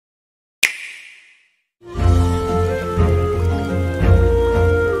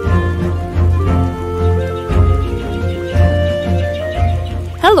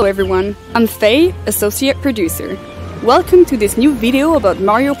Hello everyone, I'm Faye, Associate Producer. Welcome to this new video about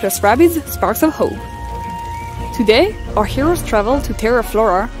Mario+Rabbids Sparks of Hope. Today, our heroes travel to Terra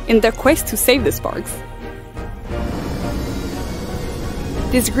Flora in their quest to save the sparks.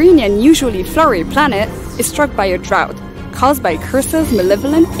 This green and usually flowery planet is struck by a drought, caused by Cursa's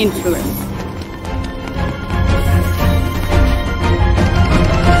malevolent influence.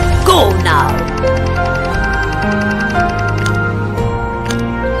 Go now!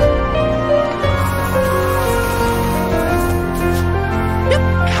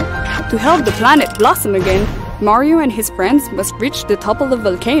 To help the planet blossom again, Mario and his friends must reach the top of the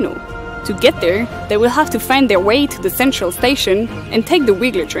volcano. To get there, they will have to find their way to the central station and take the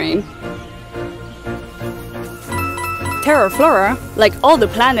Wiggler train. Terra Flora, like all the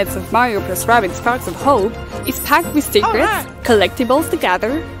planets of Mario+Rabbids Sparks of Hope, is packed with secrets, collectibles to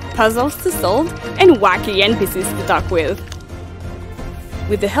gather, puzzles to solve, and wacky NPCs to talk with.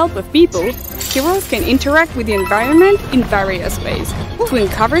 With the help of people, heroes can interact with the environment in various ways, to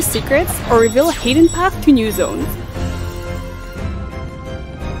uncover secrets or reveal a hidden path to new zones.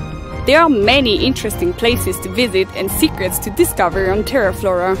 There are many interesting places to visit and secrets to discover on Terra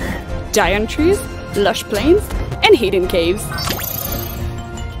Flora: giant trees, lush plains, and hidden caves.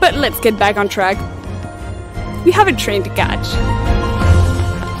 But let's get back on track. We have a train to catch.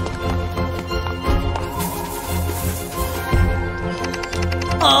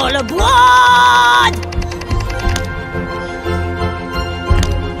 All aboard!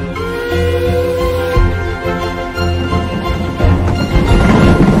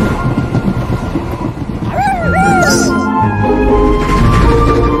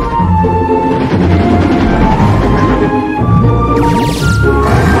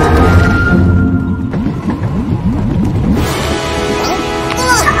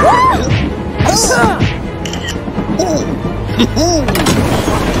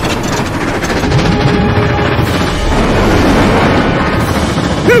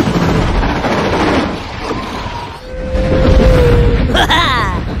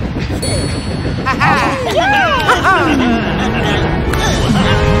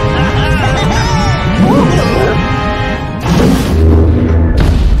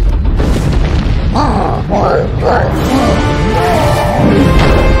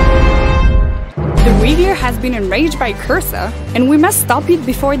 The Wiggler has been enraged by Cursa, and we must stop it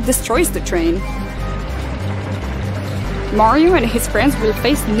before it destroys the train. Mario and his friends will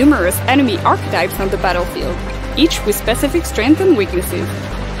face numerous enemy archetypes on the battlefield, each with specific strengths and weaknesses.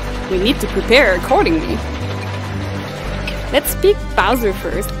 We need to prepare accordingly. Let's pick Bowser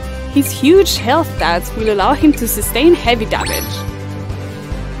first. His huge health stats will allow him to sustain heavy damage.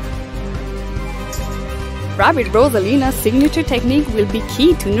 Rabbid Rosalina's signature technique will be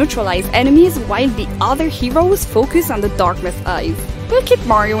key to neutralize enemies while the other heroes focus on the Darkness Eyes. We'll keep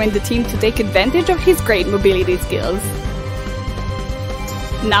Mario and the team to take advantage of his great mobility skills.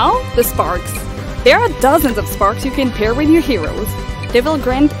 Now, the sparks. There are dozens of sparks you can pair with your heroes. They will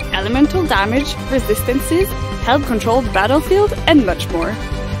grant elemental damage, resistances, help control the battlefield, and much more.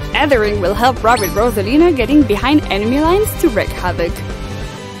 Ethering will help Rabbid Rosalina getting behind enemy lines to wreak havoc.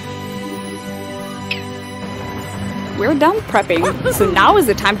 We're done prepping, so now is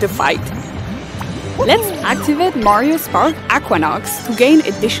the time to fight. Let's activate Mario's Spark Aquanox to gain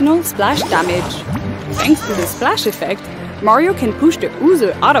additional splash damage. Thanks to the splash effect, Mario can push the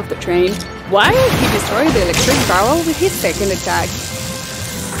Ouzo out of the train, while he destroys the electric barrel with his second attack.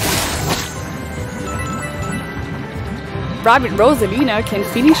 Rabbid Rosalina can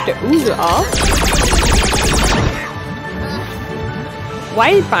finish the Ouzo off,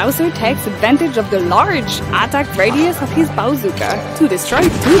 while Bowser takes advantage of the large attack radius of his bazooka to destroy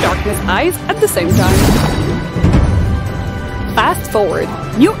two Darkness Eyes at the same time. Fast forward,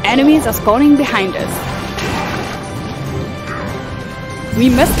 new enemies are spawning behind us. We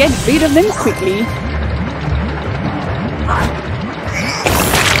must get rid of them quickly.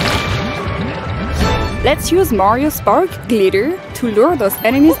 Let's use Mario's Spark Glitter to lure those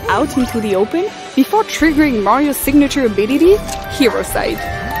enemies out into the open before triggering Mario's signature ability, Hero Sight.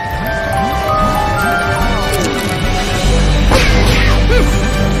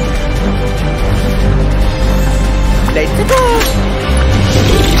 Let's go!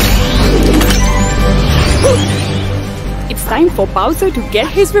 It's time for Bowser to get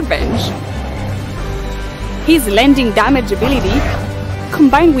his revenge. His landing damage ability,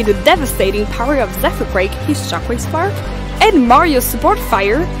 combined with the devastating power of Zephyr Break, his Shockwave Spark, and Mario's Support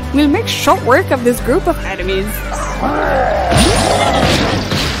Fire, will make short work of this group of enemies.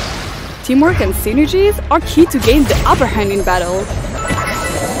 Teamwork and synergies are key to gain the upper hand in battle.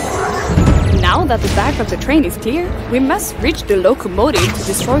 Now that the back of the train is clear, we must reach the locomotive to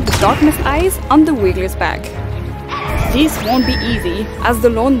destroy the Darkness Eyes on the Wiggler's back. This won't be easy, as the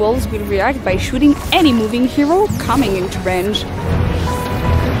Lone Wolves will react by shooting any moving hero coming into range.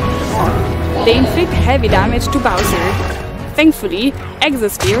 They inflict heavy damage to Bowser. Thankfully,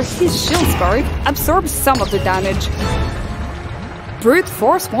 Exosphere, his shield spark, absorbs some of the damage. Brute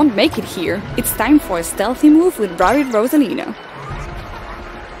Force won't make it here. It's time for a stealthy move with Rabbid Rosalina.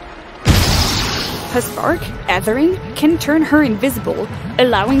 Her spark, Ethering, can turn her invisible,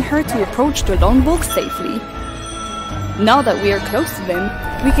 allowing her to approach the Lone Wolf safely. Now that we are close to them,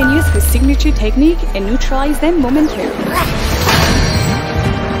 we can use her signature technique and neutralize them momentarily.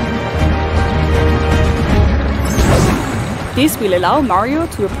 This will allow Mario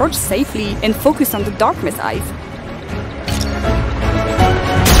to approach safely and focus on the Darkness Eyes.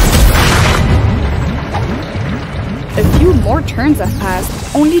 A few more turns have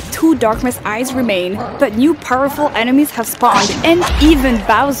passed, only 2 Darkness Eyes remain, but new powerful enemies have spawned and even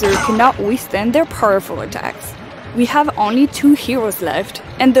Bowser cannot withstand their powerful attacks. We have only 2 heroes left,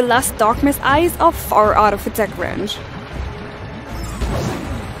 and the last Darkness Eyes are far out of attack range.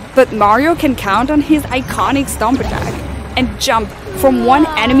 But Mario can count on his iconic stomp attack and jump from one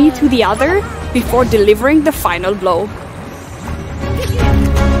enemy to the other before delivering the final blow.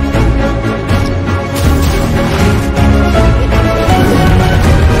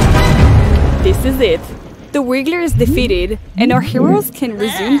 This is it. The Wiggler is defeated, and our heroes can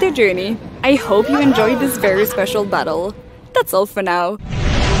resume their journey. I hope you enjoyed this very special battle. That's all for now.